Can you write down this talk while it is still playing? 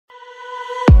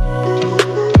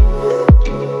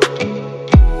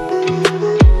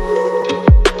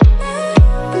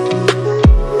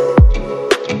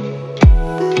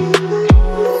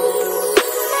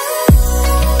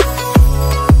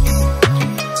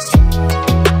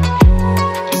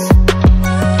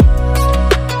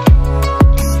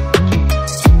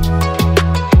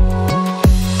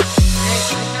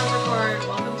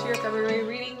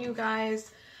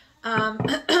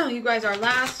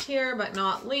last here but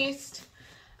not least,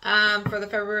 for the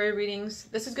February readings,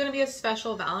 this is going to be a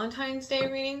special Valentine's Day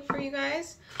reading for you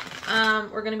guys.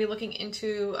 We're going to be looking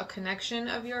into a connection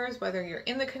of yours, whether you're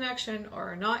in the connection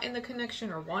or not in the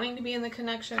connection or wanting to be in the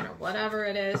connection or whatever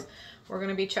it is. We're going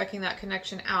to be checking that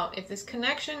connection out. If this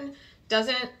connection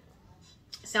doesn't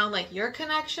sound like your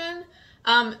connection,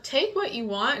 take what you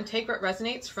want and take what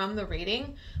resonates from the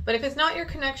reading. But if it's not your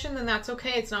connection, then that's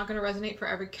okay. It's not going to resonate for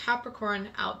every Capricorn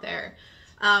out there.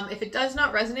 If it does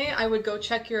not resonate, I would go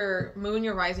check your moon,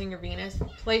 your rising, your Venus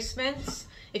placements.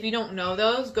 If you don't know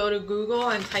those, go to Google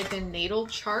and type in natal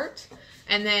chart.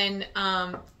 And then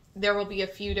there will be a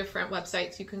few different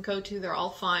websites you can go to. They're all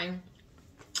fine.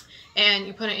 And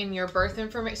you put it in your birth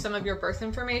information, some of your birth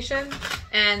information,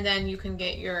 and then you can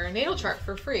get your natal chart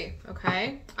for free,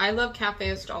 okay? I love cafe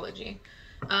astrology,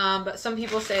 but some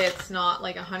people say it's not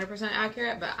like 100%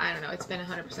 accurate, but I don't know. It's been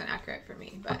 100% accurate for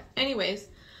me. But anyways,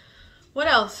 what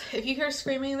else? If you hear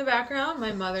screaming in the background,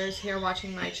 my mother's here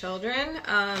watching my children.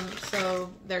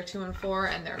 So they're 2 and 4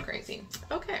 and they're crazy.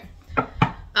 Okay.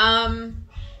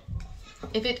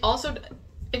 If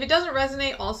it doesn't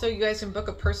resonate, also you guys can book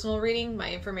a personal reading.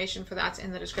 My information for that's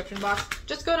in the description box.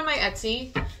 Just go to my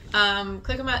Etsy.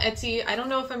 Click on my Etsy. I don't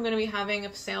know if I'm going to be having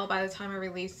a sale by the time I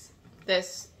release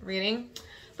this reading,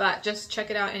 but just check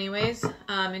it out anyways.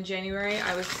 In January,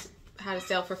 I had a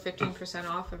sale for 15%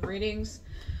 off of readings.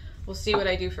 We'll see what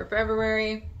I do for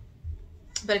February.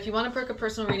 But if you want to book a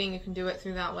personal reading, you can do it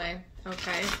through that way.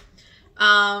 Okay.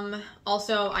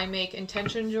 Also, I make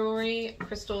intention jewelry,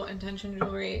 crystal intention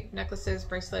jewelry, necklaces,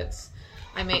 bracelets.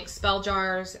 I make spell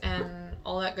jars and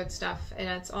all that good stuff. And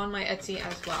it's on my Etsy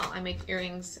as well. I make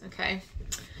earrings. Okay.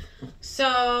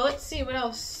 So let's see what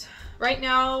else. Right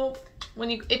now,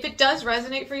 if it does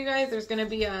resonate for you guys, there's going to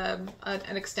be an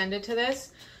extended to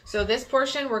this. So this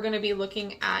portion, we're going to be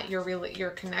looking at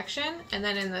your connection. And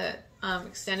then in the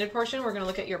extended portion, we're going to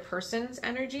look at your person's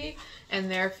energy and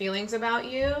their feelings about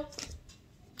you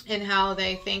and how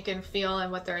they think and feel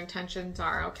and what their intentions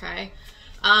are, okay?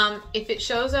 If it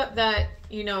shows up that,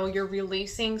 you know, you're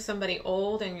releasing somebody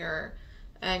old and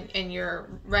you're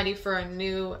ready for a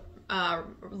new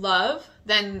love,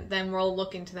 then we'll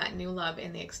look into that new love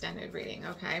in the extended reading,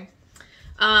 okay?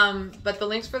 But the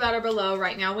links for that are below.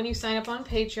 Right now, when you sign up on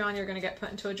Patreon, you're going to get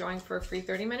put into a drawing for a free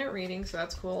 30-minute reading, so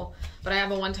that's cool. But I have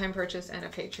a one-time purchase and a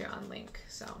Patreon link.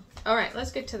 So, all right,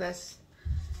 let's get to this.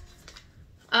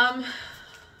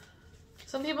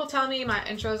 Some people tell me my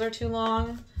intros are too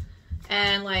long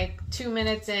and like 2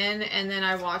 minutes in, and then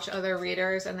I watch other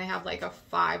readers and they have like a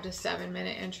 5 to 7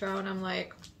 minute intro, and I'm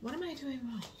like, what am I doing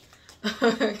wrong?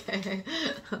 Okay.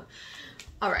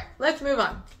 All right, let's move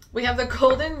on. We have the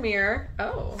golden mirror.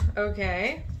 Oh,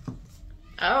 okay.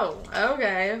 Oh,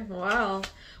 okay. Wow.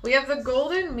 We have the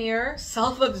golden mirror,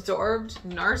 self-absorbed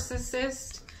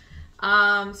narcissist.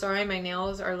 Sorry, my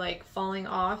nails are like falling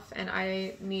off and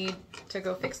I need to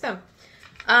go fix them.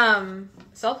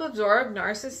 Self-absorbed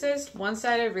narcissist,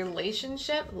 one-sided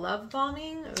relationship, love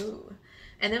bombing. Ooh.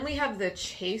 And then we have the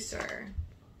chaser.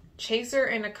 Chaser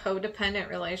in a codependent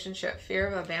relationship, fear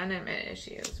of abandonment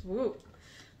issues. Woo.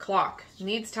 Clock,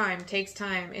 needs time, takes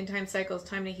time, in time cycles,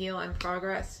 time to heal and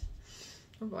progress.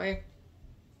 Oh boy.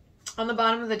 On the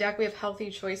bottom of the deck, we have healthy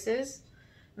choices.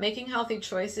 Making healthy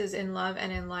choices in love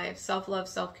and in life. Self-love,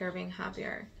 self-care, being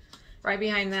happier. Right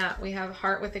behind that, we have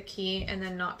heart with a key and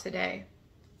then not today.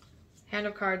 Hand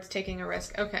of cards, taking a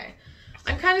risk. Okay.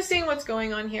 I'm kind of seeing what's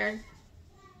going on here.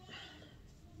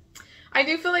 I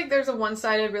do feel like there's a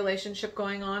one-sided relationship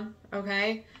going on,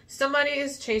 okay? Somebody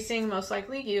is chasing, most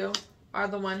likely you are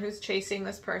the one who's chasing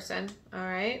this person, all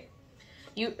right?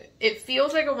 It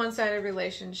feels like a one-sided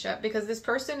relationship because this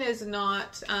person is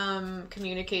not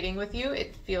communicating with you,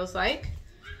 it feels like.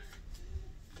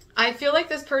 I feel like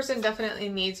this person definitely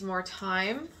needs more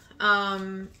time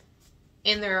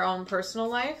in their own personal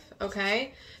life,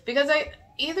 okay? Because I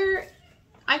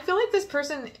feel like this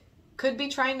person could be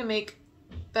trying to make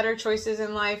better choices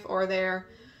in life, or they're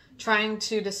trying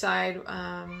to decide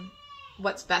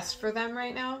what's best for them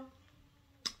right now.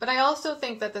 But I also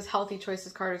think that this healthy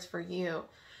choices card is for you.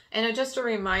 And just a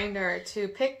reminder to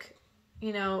pick,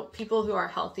 you know, people who are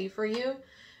healthy for you.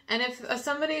 And if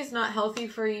somebody is not healthy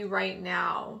for you right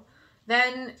now,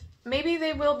 then maybe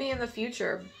they will be in the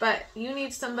future. But you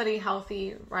need somebody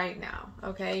healthy right now,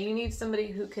 okay? You need somebody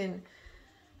who can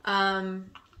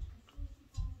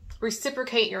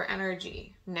reciprocate your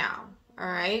energy now, all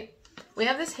right? We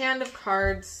have this hand of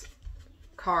cards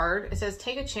card. It says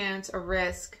take a chance, a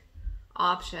risk,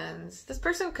 options. This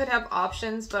person could have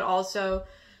options, but also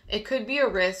it could be a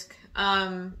risk.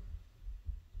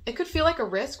 It could feel like a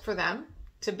risk for them,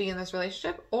 to be in this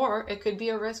relationship, or it could be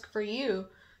a risk for you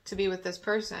to be with this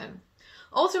person.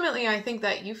 Ultimately, I think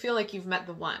that you feel like you've met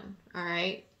the one, all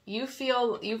right? You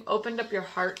feel you've opened up your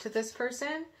heart to this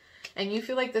person, and you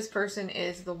feel like this person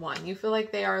is the one. You feel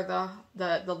like they are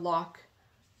the lock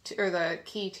to, or the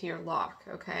key to your lock,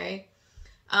 okay?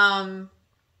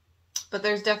 But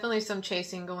there's definitely some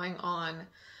chasing going on,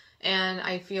 and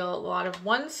I feel a lot of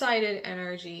one-sided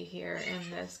energy here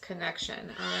in this connection,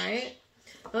 all right?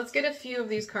 Let's get a few of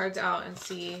these cards out and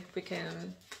see if we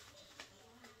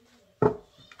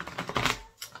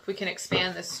can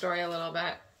expand this story a little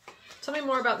bit. Tell me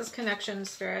more about this connection,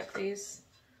 Spirit, please.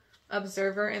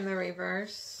 Observer in the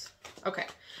reverse. Okay.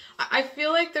 I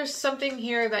feel like there's something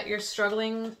here that you're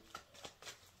struggling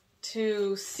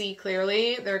to see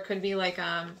clearly. There could be like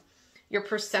your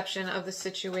perception of the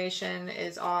situation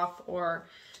is off, or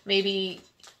maybe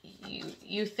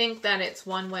you think that it's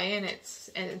one way and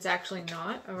it's actually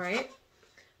not, all right?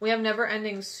 We have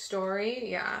never-ending story.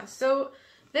 Yeah. So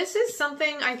this is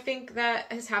something I think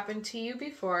that has happened to you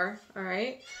before, all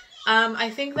right? I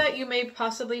think that you may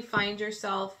possibly find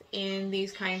yourself in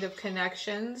these kind of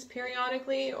connections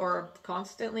periodically or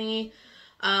constantly,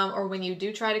 or when you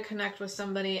do try to connect with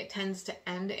somebody, it tends to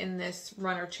end in this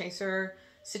runner-chaser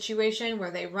situation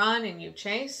where they run and you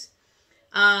chase,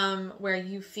 where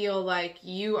you feel like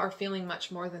you are feeling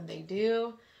much more than they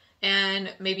do.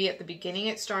 And maybe at the beginning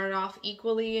it started off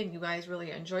equally and you guys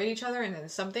really enjoyed each other, and then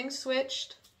something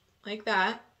switched like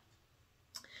that.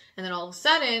 And then all of a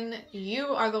sudden, you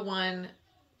are the one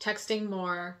texting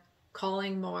more,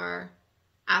 calling more,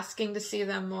 asking to see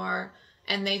them more,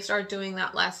 and they start doing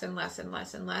that less and less and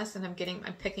less and less. And I'm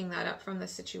picking that up from the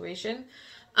situation.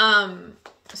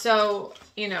 So,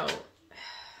 you know,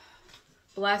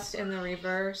 blessed in the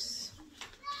reverse.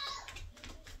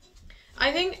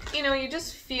 I think, you know, you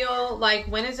just feel like,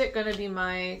 when is it going to be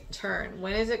my turn?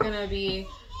 When is it going to be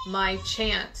my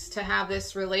chance to have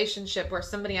this relationship where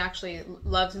somebody actually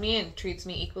loves me and treats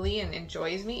me equally and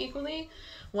enjoys me equally?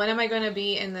 When am I going to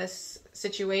be in this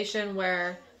situation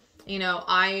where, you know,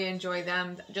 I enjoy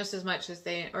them just as much as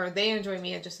they enjoy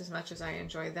me just as much as I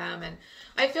enjoy them? And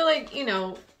I feel like, you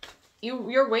know,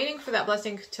 you're waiting for that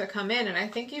blessing to come in, and I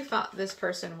think you thought this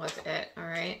person was it, all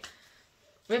right?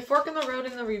 We have fork in the road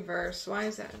in the reverse. Why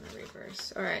is that in the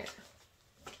reverse? All right.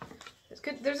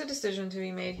 There's a decision to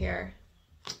be made here.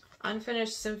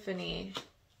 Unfinished symphony.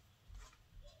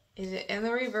 Is it in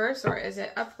the reverse or is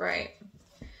it upright?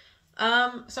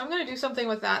 So I'm going to do something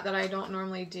with that I don't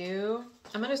normally do.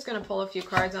 I'm just going to pull a few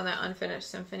cards on that unfinished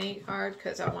symphony card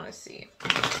because I want to see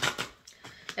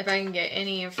if I can get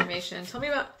any information. Tell me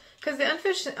about, because the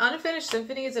unfinished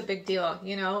symphony is a big deal.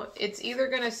 You know, it's either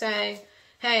going to say,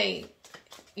 hey,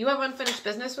 you have unfinished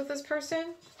business with this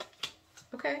person?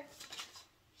 Okay.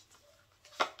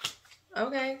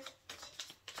 Okay.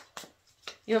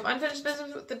 You have unfinished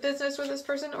business with this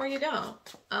person, or you don't.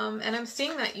 And I'm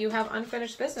seeing that you have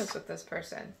unfinished business with this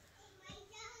person.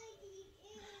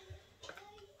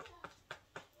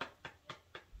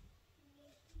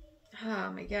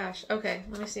 Oh my gosh. Okay,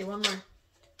 let me see. One more.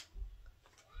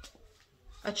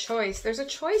 A choice. There's a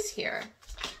choice here.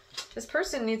 This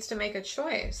person needs to make a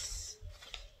choice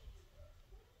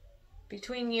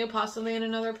between you possibly and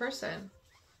another person.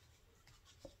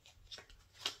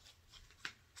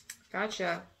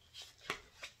 Gotcha.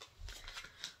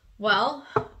 Well,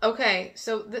 okay.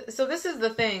 So this is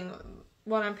the thing,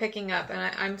 what I'm picking up, and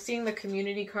I'm seeing the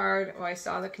community card. Oh, I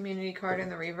saw the community card in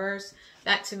the reverse.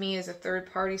 That to me is a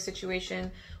third party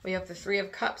situation. We have the Three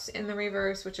of Cups in the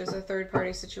reverse, which is a third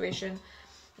party situation.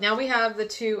 Now we have the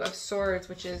Two of Swords,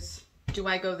 which is, do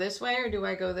I go this way or do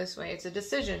I go this way? It's a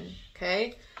decision,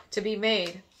 okay, to be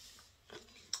made.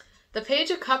 The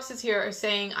Page of Cups is here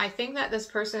saying, I think that this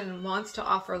person wants to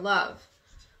offer love,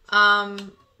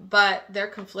 but they're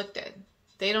conflicted.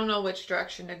 They don't know which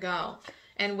direction to go.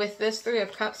 And with this Three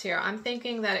of Cups here, I'm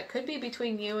thinking that it could be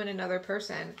between you and another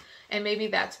person. And maybe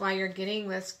that's why you're getting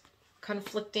this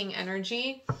conflicting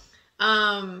energy.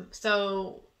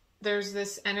 So there's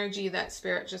this energy that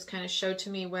Spirit just kind of showed to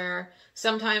me where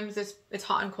sometimes it's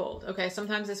hot and cold. Okay,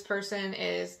 sometimes this person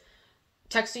is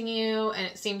texting you and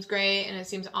it seems great and it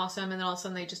seems awesome, and then all of a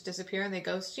sudden they just disappear and they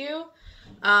ghost you.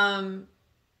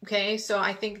 Okay, so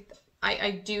I think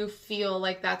I do feel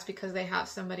like that's because they have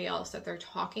somebody else that they're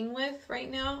talking with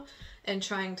right now and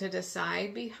trying to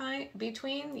decide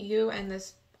between you and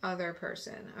this other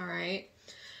person. All right,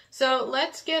 so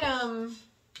let's get I'm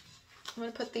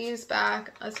gonna put these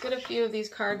back. Let's get a few of these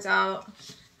cards out.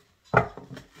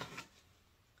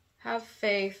 Have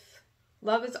faith.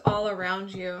 Love is all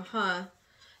around you, huh?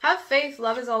 Have faith.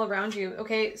 Love is all around you.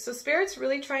 Okay, so Spirit's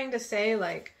really trying to say,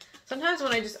 like, Sometimes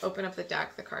when I just open up the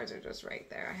deck, the cards are just right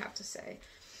there, I have to say.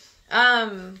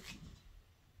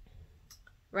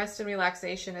 Rest and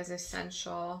relaxation is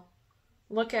essential.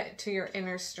 Look to your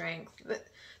inner strength.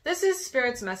 This is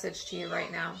Spirit's message to you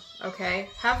right now, okay?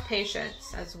 Have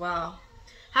patience as well.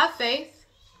 Have faith.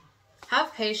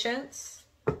 Have patience.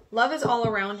 Love is all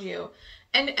around you.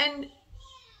 And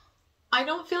I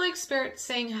don't feel like Spirit's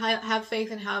saying have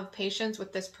faith and have patience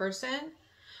with this person.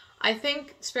 I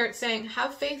think Spirit's saying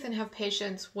have faith and have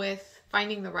patience with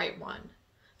finding the right one.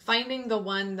 Finding the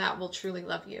one that will truly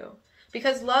love you.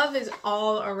 Because love is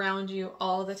all around you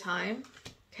all the time,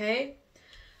 okay?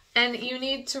 And you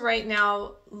need to right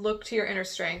now look to your inner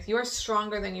strength. You are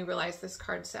stronger than you realize, this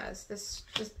card says.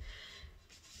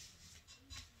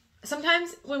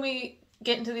 Sometimes when we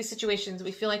get into these situations,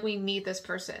 we feel like we need this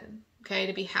person, okay,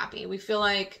 to be happy. We feel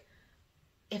like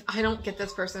if I don't get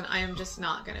this person, I am just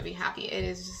not going to be happy. It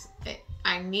is just,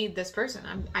 I need this person.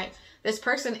 This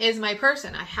person is my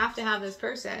person. I have to have this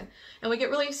person. And we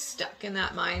get really stuck in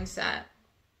that mindset.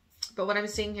 But what I'm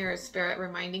seeing here is Spirit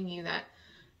reminding you that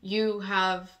you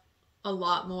have a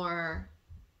lot more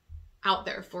out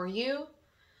there for you.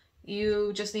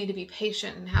 You just need to be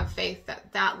patient and have faith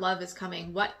that that love is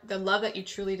coming. The love that you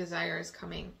truly desire is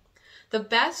coming. The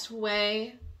best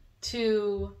way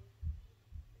to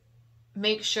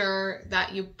make sure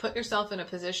that you put yourself in a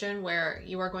position where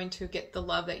you are going to get the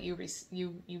love that you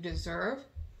deserve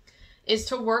is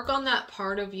to work on that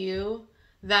part of you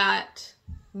that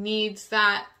needs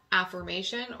that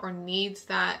affirmation or needs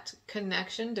that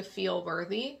connection to feel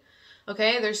worthy.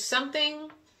 Okay, there's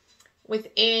something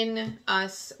within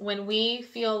us when we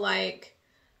feel like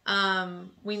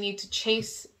we need to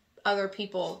chase other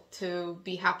people to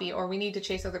be happy, or we need to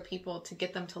chase other people to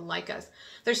get them to like us.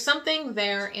 There's something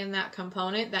there in that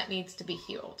component that needs to be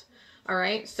healed. All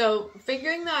right, so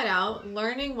figuring that out,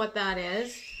 learning what that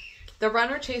is. The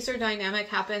runner-chaser dynamic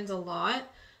happens a lot,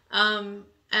 and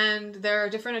there are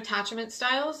different attachment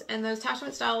styles, and those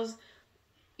attachment styles,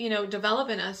 you know, develop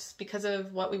in us because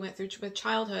of what we went through with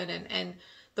childhood and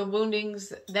the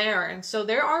woundings there. And so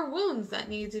there are wounds that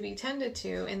need to be tended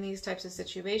to in these types of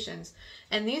situations.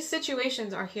 And these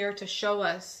situations are here to show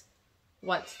us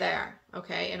what's there,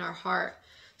 okay, in our heart.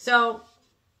 So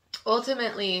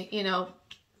ultimately, you know,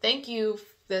 thank you,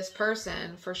 this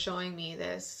person, for showing me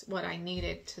this, what I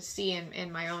needed to see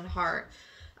in my own heart.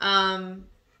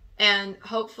 And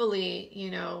hopefully,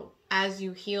 you know, as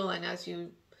you heal and as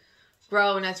you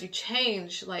grow and as you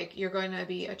change, like, you're going to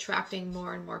be attracting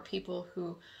more and more people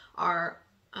who are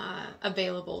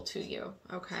available to you.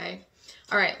 Okay.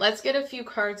 All right. Let's get a few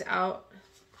cards out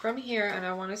from here. And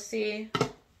I want to see.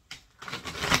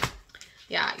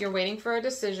 Yeah. You're waiting for a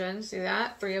decision. See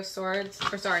that? Three of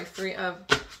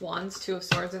Wands, Two of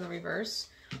Swords in the reverse.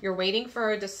 You're waiting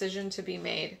for a decision to be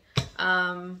made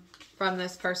from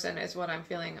this person is what I'm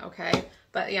feeling. Okay.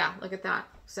 But yeah, look at that.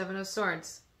 Seven of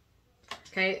Swords.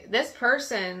 Okay, this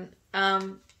person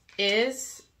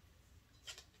is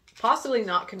possibly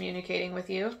not communicating with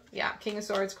you. Yeah, King of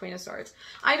Swords, Queen of Swords.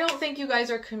 I don't think you guys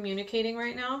are communicating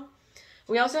right now.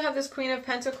 We also have this Queen of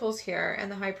Pentacles here and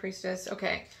the High Priestess.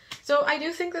 Okay, so I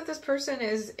do think that this person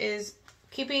is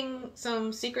keeping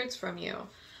some secrets from you.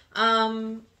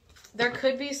 There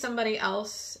could be somebody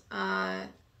else.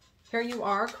 Here you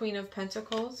are, Queen of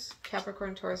Pentacles,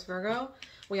 Capricorn, Taurus, Virgo.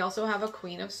 We also have a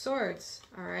Queen of Swords,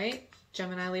 all right?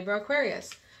 Gemini, Libra, Aquarius.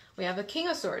 We have a King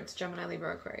of Swords, Gemini,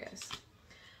 Libra, Aquarius.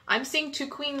 I'm seeing two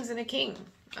queens and a king,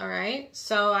 all right?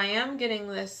 So I am getting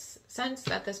this sense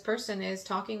that this person is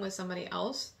talking with somebody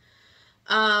else.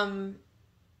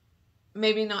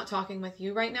 Maybe not talking with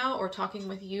you right now, or talking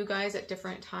with you guys at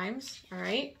different times, all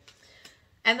right?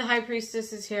 And the High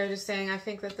Priestess is here just saying, I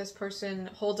think that this person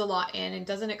holds a lot in and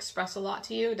doesn't express a lot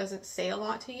to you, doesn't say a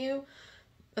lot to you,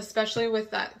 especially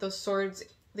with those swords,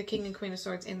 the King and Queen of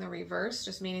Swords in the reverse,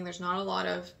 just meaning there's not a lot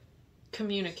of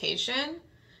communication.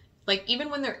 Like, even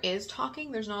when there is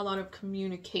talking, there's not a lot of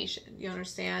communication. You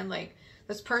understand? Like,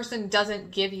 this person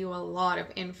doesn't give you a lot of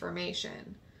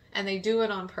information, and they do it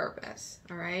on purpose.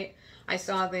 All right. I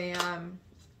saw the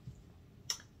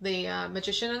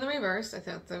Magician in the reverse. I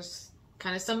think there's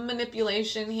kind of some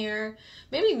manipulation here.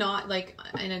 Maybe not like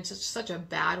in just such a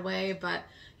bad way, but,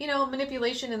 you know,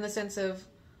 manipulation in the sense of,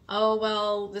 oh,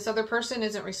 well, this other person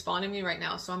isn't responding to me right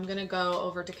now, so I'm going to go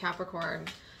over to Capricorn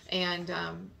and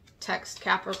text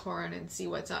Capricorn and see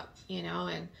what's up, you know,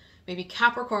 and maybe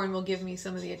Capricorn will give me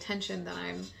some of the attention that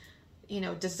I'm, you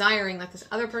know, desiring that this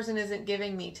other person isn't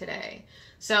giving me today.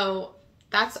 So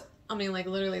that's, I mean, like,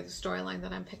 literally the storyline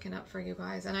that I'm picking up for you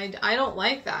guys. And I don't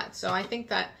like that. So I think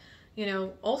that, you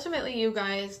know, ultimately you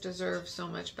guys deserve so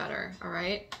much better. All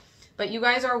right. But you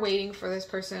guys are waiting for this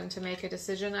person to make a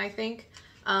decision, I think.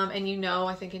 And you know,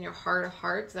 I think in your heart of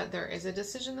hearts that there is a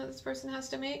decision that this person has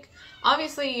to make.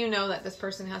 Obviously, you know that this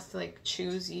person has to like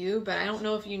choose you, but I don't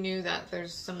know if you knew that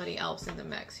there's somebody else in the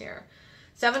mix here.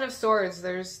 Seven of Swords,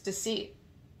 there's deceit,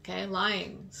 okay?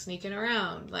 Lying, sneaking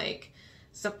around, like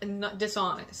something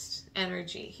dishonest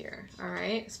energy here, all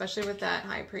right? Especially with that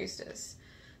High Priestess.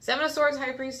 Seven of Swords,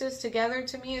 High Priestess together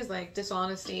to me is like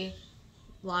dishonesty,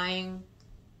 lying,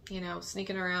 you know,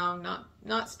 sneaking around,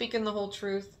 not speaking the whole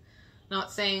truth,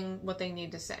 not saying what they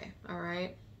need to say, all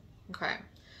right? Okay.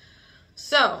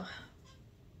 So,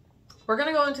 we're going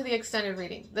to go into the extended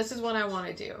reading. This is what I want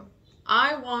to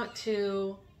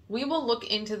do. We will look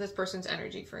into this person's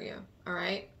energy for you, all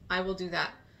right? I will do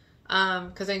that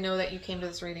because I know that you came to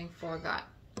this reading for that.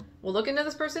 We'll look into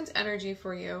this person's energy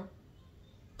for you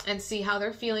and see how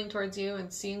they're feeling towards you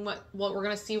and seeing what we're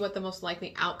going to see what the most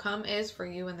likely outcome is for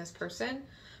you and this person.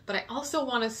 But I also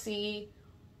want to see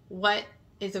what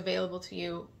is available to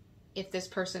you if this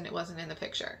person wasn't in the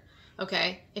picture.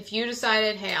 Okay? If you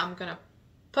decided, hey, I'm going to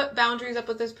put boundaries up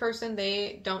with this person,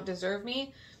 they don't deserve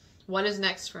me, what is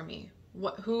next for me?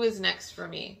 Who is next for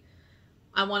me?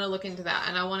 I want to look into that,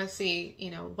 and I want to see, you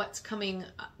know, what's coming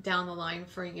down the line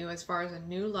for you as far as a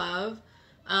new love,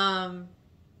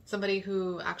 somebody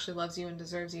who actually loves you and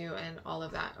deserves you and all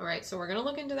of that. All right, so we're going to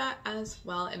look into that as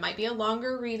well. It might be a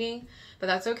longer reading, but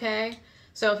that's okay.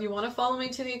 So if you want to follow me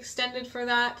to the extended for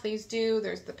that, please do.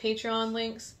 There's the Patreon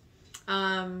links.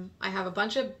 I have a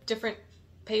bunch of different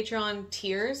Patreon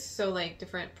tiers, so like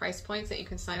different price points that you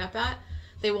can sign up at.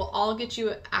 They will all get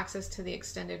you access to the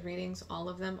extended readings, all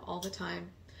of them, all the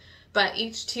time. But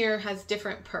each tier has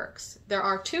different perks. There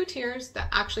are 2 tiers that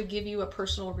actually give you a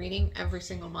personal reading every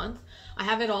single month. I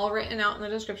have it all written out in the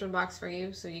description box for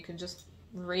you, so you can just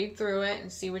read through it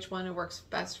and see which one works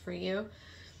best for you.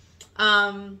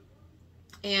 And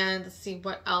let's see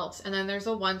what else. And then there's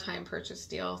a one-time purchase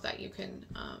deal that you can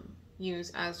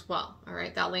use as well. All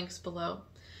right, that link's below.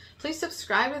 Please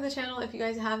subscribe to the channel if you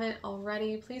guys haven't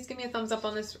already. Please give me a thumbs up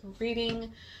on this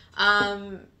reading.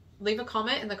 Leave a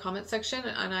comment in the comment section,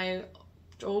 and I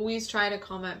always try to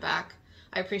comment back.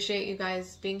 I appreciate you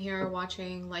guys being here,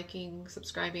 watching, liking,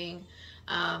 subscribing.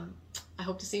 I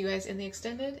hope to see you guys in the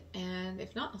extended, and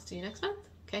if not, I'll see you next month.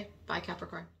 Okay, bye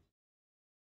Capricorn.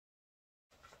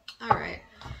 All right,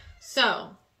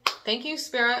 so thank you,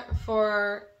 Spirit,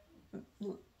 for,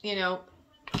 you know,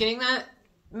 getting that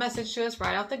message to us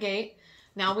right out the gate.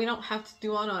 Now we don't have to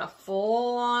do on a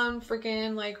full-on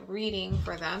freaking like reading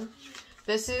for them.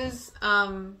 This is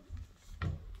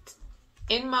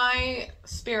in my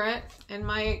spirit, in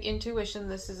my intuition,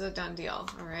 this is a done deal.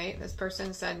 All right, this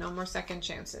person said no more second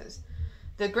chances.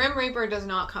 The Grim Reaper does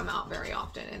not come out very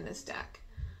often in this deck.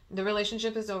 The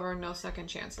relationship is over, no second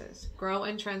chances. Grow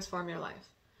and transform your life.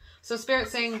 So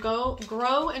Spirit's saying go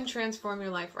grow and transform your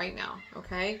life right now,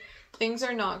 okay? Things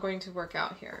are not going to work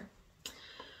out here.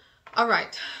 All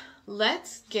right,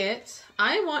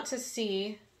 I want to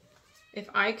see if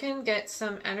I can get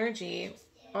some energy.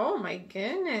 Oh my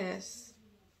goodness.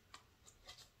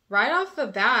 Right off the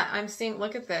bat, I'm seeing,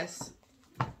 look at this.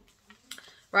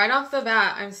 Right off the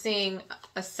bat, I'm seeing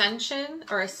ascension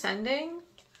or ascending,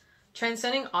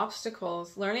 transcending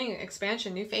obstacles, learning,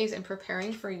 expansion, new phase, and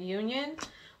preparing for union.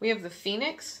 We have the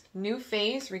Phoenix, new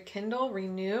phase, rekindle,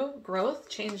 renew, growth,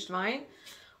 changed mind.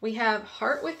 We have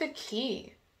heart with a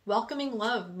key, welcoming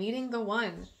love, meeting the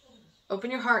one, open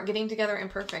your heart, getting together,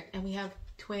 imperfect. And we have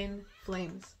twin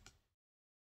flames.